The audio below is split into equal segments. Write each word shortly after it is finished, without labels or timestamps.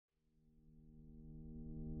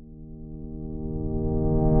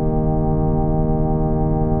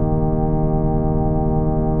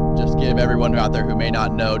give everyone out there who may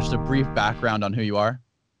not know just a brief background on who you are?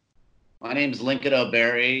 My name's Lincoln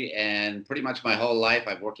O'Berry, and pretty much my whole life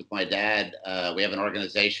I've worked with my dad. We have an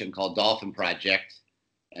organization called Dolphin Project,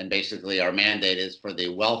 and basically our mandate is for the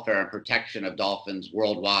welfare and protection of dolphins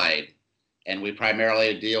worldwide. And we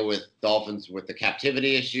primarily deal with dolphins with the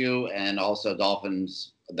captivity issue and also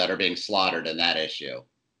dolphins that are being slaughtered in that issue.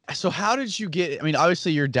 So how did you get, I mean,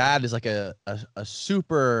 obviously your dad is like a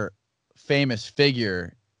super famous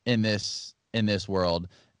figure in this world.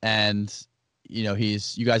 And, you know,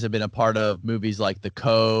 you guys have been a part of movies like The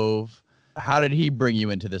Cove. How did he bring you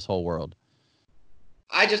into this whole world?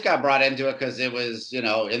 I just got brought into it because it was,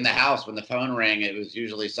 in the house when the phone rang, it was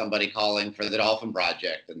usually somebody calling for the Dolphin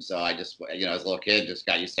Project. And so I just, as a little kid, just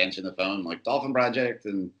got used to answering the phone, like Dolphin Project.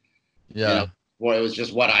 And, Yeah. well, it was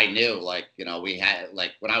just what I knew. Like, we had,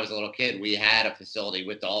 like, when I was a little kid, we had a facility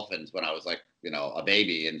with dolphins when I was like, a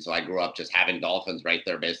baby. And so I grew up just having dolphins right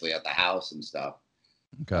there basically at the house and stuff.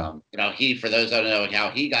 Okay. For those that don't know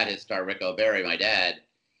how he got his start, Rick O'Berry, my dad,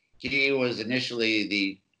 he was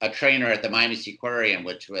initially a trainer at the Miami Seaquarium,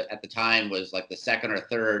 which at the time was like the second or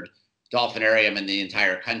third dolphinarium in the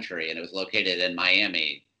entire country. And it was located in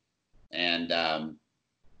Miami. And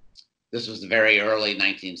this was the very early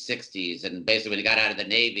 1960s. And basically when he got out of the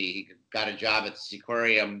Navy, he got a job at the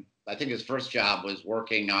Seaquarium. I think his first job was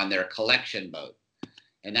working on their collection boat.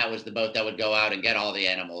 And that was the boat that would go out and get all the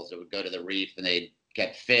animals. It would go to the reef and they'd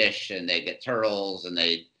get fish and they'd get turtles and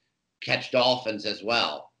they'd catch dolphins as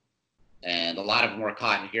well. And a lot of them were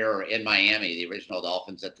caught here in Miami, the original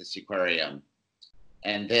dolphins at the Seaquarium.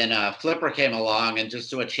 And then Flipper came along, and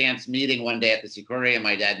just through a chance meeting one day at the Seaquarium,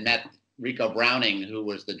 my dad met Rico Browning, who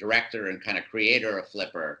was the director and kind of creator of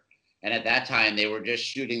Flipper. And at that time, they were just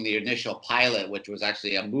shooting the initial pilot, which was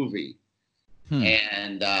actually a movie.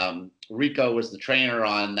 And Rico was the trainer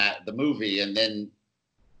on the movie, and then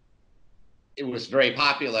it was very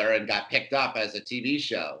popular and got picked up as a TV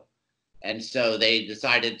show. And so they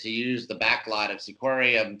decided to use the backlot of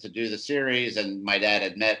Seaquarium to do the series. And my dad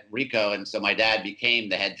had met Rico. And so my dad became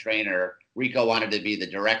the head trainer. Rico wanted to be the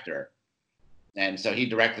director. And so he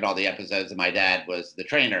directed all the episodes and my dad was the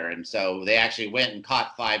trainer. And so they actually went and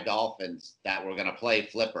caught 5 dolphins that were going to play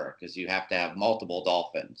Flipper, because you have to have multiple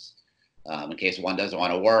dolphins in case one doesn't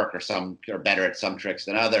want to work, or some are better at some tricks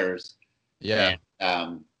than others. Yeah.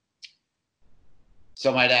 And,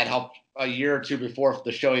 so my dad helped a year or two before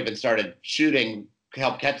the show even started shooting,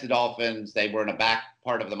 helped catch the dolphins. They were in a back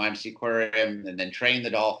part of the Miami Seaquarium and then train the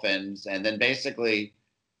dolphins. And then basically,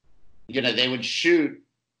 they would shoot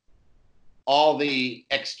all the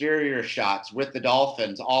exterior shots with the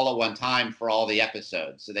dolphins all at one time for all the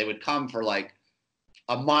episodes. So they would come for like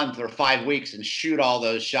a month or 5 weeks and shoot all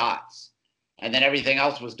those shots. And then everything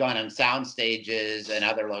else was done in sound stages and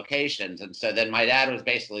other locations. And so then my dad was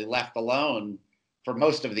basically left alone for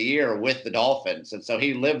most of the year with the dolphins. And so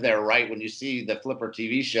he lived there, right when you see the Flipper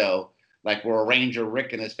TV show, like where Ranger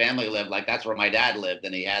Rick and his family lived, like that's where my dad lived.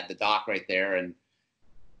 And he had the dock right there. And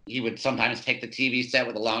he would sometimes take the TV set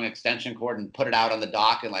with a long extension cord and put it out on the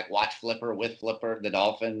dock and like watch Flipper with Flipper, the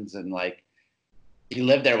dolphins. And like, he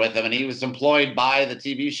lived there with them, and he was employed by the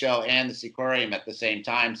TV show and the Seaquarium at the same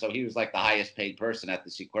time. So he was like the highest paid person at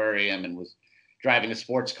the Seaquarium and was driving a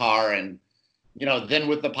sports car. And then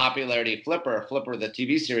with the popularity of Flipper, the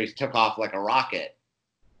TV series took off like a rocket.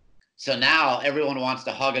 So now everyone wants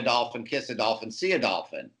to hug a dolphin, kiss a dolphin, see a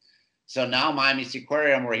dolphin. So now Miami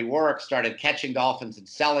Seaquarium, where he works, started catching dolphins and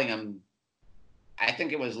selling them. I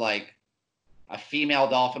think it was like a female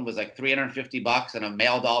dolphin was like $350 and a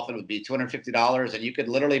male dolphin would be $250. And you could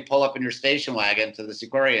literally pull up in your station wagon to the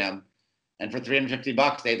Seaquarium, and for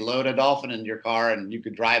 $350, they'd load a dolphin in your car and you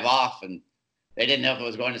could drive off. And they didn't know if it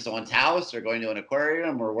was going to someone's house or going to an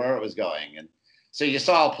aquarium or where it was going. And so you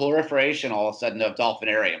saw a proliferation all of a sudden of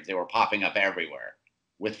dolphinariums. They were popping up everywhere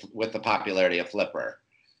with the popularity of Flipper.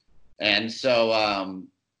 And so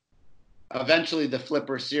eventually the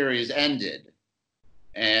Flipper series ended.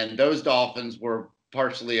 And those dolphins were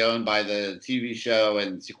partially owned by the TV show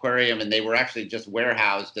and Seaquarium, and they were actually just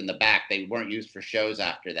warehoused in the back. They weren't used for shows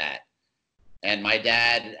after that. And my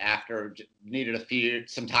dad, after needed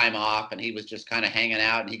some time off, and he was just kind of hanging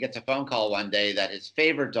out, and he gets a phone call one day that his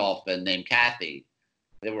favorite dolphin, named Kathy,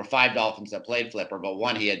 there were 5 dolphins that played Flipper, but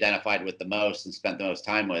one he identified with the most and spent the most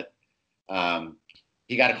time with.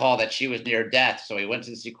 He got a call that she was near death, so he went to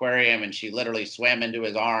the Seaquarium, and she literally swam into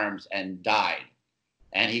his arms and died.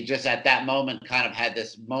 And he just at that moment kind of had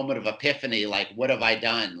this moment of epiphany, like, what have I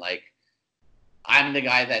done? Like, I'm the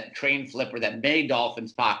guy that trained Flipper, that made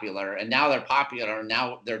dolphins popular, and now they're popular, and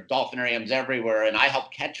now there are dolphinariums everywhere, and I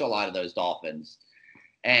helped catch a lot of those dolphins.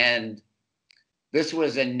 And This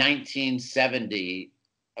was in 1970,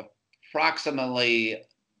 approximately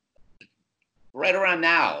right around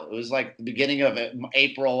now. It was like the beginning of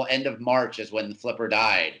April, end of March is when the flipper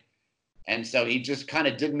died. And so he just kind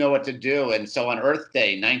of didn't know what to do. And so on Earth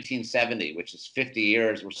Day, 1970, which is 50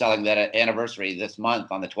 years, we're selling that anniversary this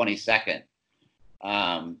month on the 22nd.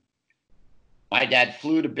 My dad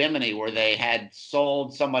flew to Bimini, where they had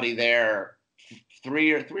sold somebody there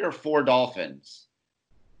three or four dolphins.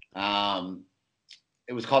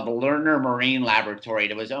 It was called the Lerner Marine Laboratory.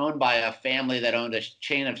 It was owned by a family that owned a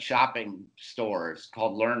chain of shopping stores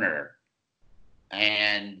called Lerner,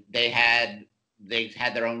 and they had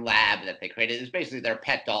their own lab that they created. It was basically their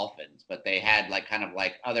pet dolphins, but they had like kind of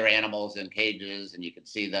like other animals in cages, and you could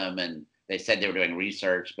see them. And they said they were doing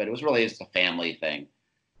research, but it was really just a family thing.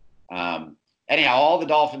 Anyhow, all the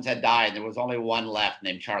dolphins had died. There was only one left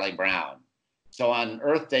named Charlie Brown. So on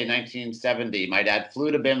Earth Day 1970, my dad flew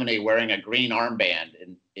to Bimini wearing a green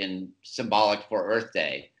armband in symbolic for Earth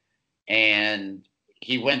Day. And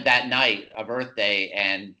he went that night of Earth Day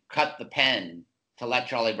and cut the pen to let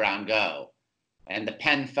Charlie Brown go. And the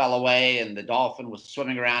pen fell away and the dolphin was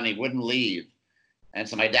swimming around. He wouldn't leave. And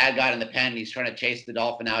so my dad got in the pen. He's trying to chase the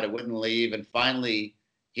dolphin out. It wouldn't leave. And finally,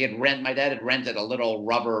 my dad had rented a little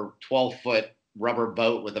 12-foot rubber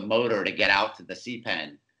boat with a motor to get out to the sea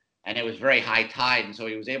pen. And it was very high tide. And so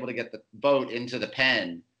he was able to get the boat into the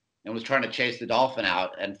pen and was trying to chase the dolphin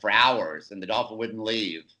out and for hours. And the dolphin wouldn't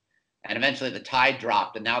leave. And eventually the tide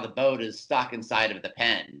dropped. And now the boat is stuck inside of the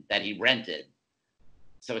pen that he rented.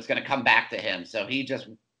 So it's going to come back to him. So he just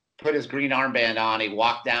put his green armband on. He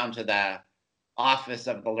walked down to the office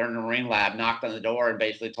of the Lerner Marine Lab, knocked on the door, and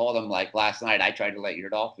basically told them, like, last night I tried to let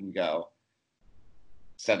your dolphin go.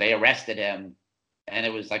 So they arrested him. And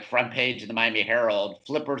it was like front page of the Miami Herald,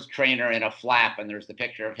 Flipper's trainer in a flap. And there's the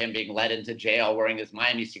picture of him being led into jail wearing his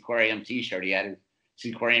Miami Seaquarium t-shirt. He had his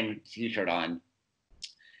Seaquarium t-shirt on.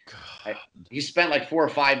 He spent like 4 or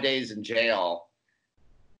 5 days in jail.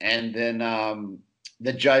 And then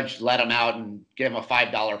the judge let him out and gave him a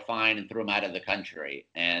 $5 fine and threw him out of the country.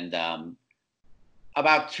 And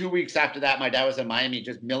about 2 weeks after that, my dad was in Miami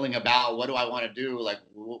just milling about. What do I want to do? Like,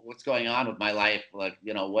 what's going on with my life? Like,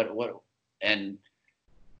 you know, what? And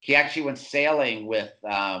he actually went sailing with,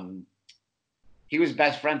 he was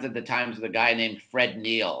best friends at the time with a guy named Fred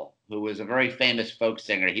Neil, who was a very famous folk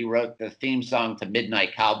singer. He wrote the theme song to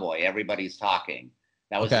Midnight Cowboy, Everybody's Talking.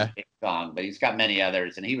 That was his big song, but he's got many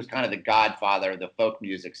others. And he was kind of the godfather of the folk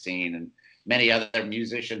music scene. And many other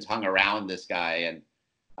musicians hung around this guy.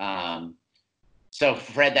 And so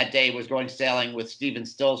Fred that day was going sailing with Stephen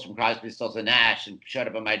Stills from Crosby, Stills and Nash, and showed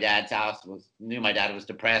up at my dad's house. Knew my dad was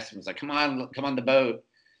depressed and was like, come on the boat.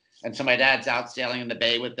 And so my dad's out sailing in the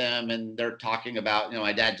bay with them, and they're talking about, you know,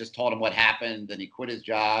 my dad just told him what happened, and he quit his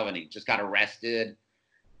job, and he just got arrested.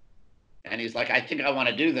 And he's like, I think I want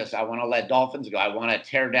to do this. I want to let dolphins go. I want to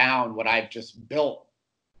tear down what I've just built,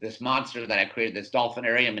 this monster that I created, this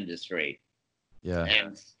dolphinarium industry. Yeah.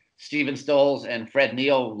 And Stephen Stills and Fred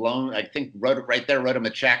Neil wrote him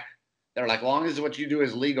a check. They're like, long as what you do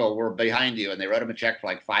is legal, we're behind you. And they wrote him a check for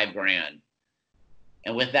like $5,000.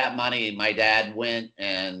 And with that money, my dad went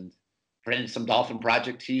and printed some Dolphin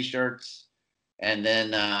Project t-shirts. And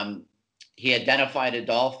then he identified a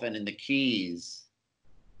dolphin in the Keys.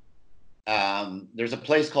 There's a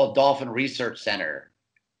place called Dolphin Research Center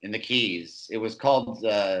in the Keys. It was called,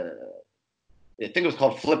 I think it was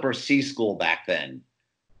called Flipper Sea School back then.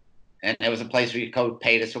 And it was a place where you could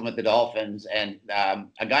pay to swim with the dolphins. And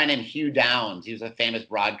a guy named Hugh Downs, he was a famous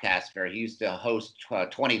broadcaster. He used to host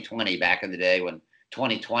 2020 back in the day when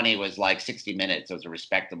 2020 was like 60 Minutes. It was a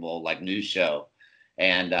respectable like news show.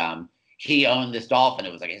 And he owned this dolphin.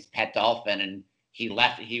 It was like his pet dolphin. And he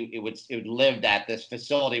left, it lived at this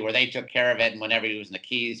facility where they took care of it. And whenever he was in the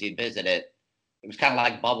Keys, he'd visit it. It was kind of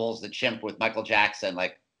like Bubbles, the chimp with Michael Jackson.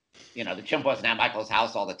 Like, you know, the chimp wasn't at Michael's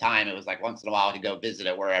house all the time. It was like once in a while he'd go visit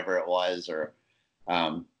it wherever it was.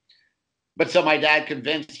 But so my dad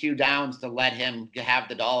convinced Hugh Downs to let him have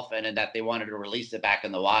the dolphin and that they wanted to release it back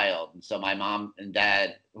in the wild. And so my mom and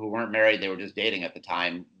dad, who weren't married, they were just dating at the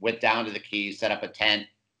time, went down to the Keys, set up a tent.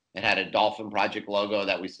 It had a Dolphin Project logo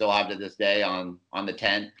that we still have to this day on the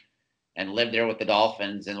tent, and lived there with the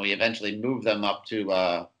dolphins. And we eventually moved them up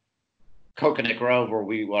to Coconut Grove,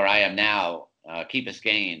 where I am now, Key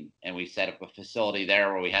Biscayne, and we set up a facility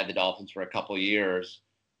there where we had the dolphins for a couple of years.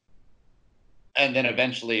 And then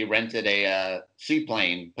eventually rented a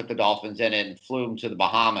seaplane, put the dolphins in it, and flew them to the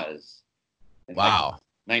Bahamas. Wow.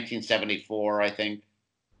 Like 1974, I think,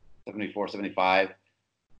 74, 75.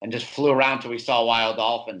 And just flew around till we saw wild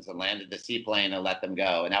dolphins and landed the seaplane and let them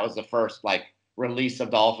go. And that was the first, like, release of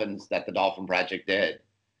dolphins that the Dolphin Project did.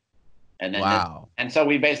 And then, Wow. and so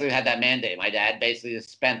we basically had that mandate. My dad basically has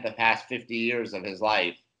spent the past 50 years of his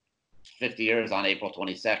life, 50 years on April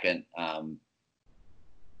 22nd,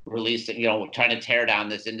 releasing, trying to tear down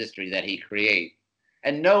this industry that he created.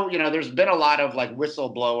 And no, there's been a lot of like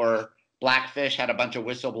whistleblower. Blackfish had a bunch of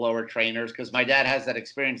whistleblower trainers because my dad has that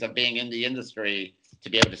experience of being in the industry to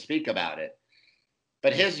be able to speak about it.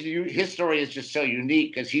 But his story is just so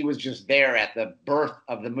unique because he was just there at the birth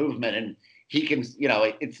of the movement, and he can,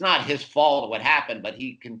 it's not his fault what happened, but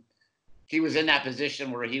he was in that position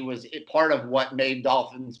where he was part of what made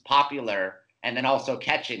dolphins popular, and then also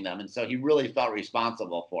catching them, and so he really felt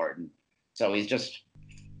responsible for it. And so he's just,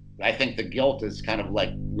 I think the guilt is kind of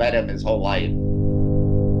like led him his whole life.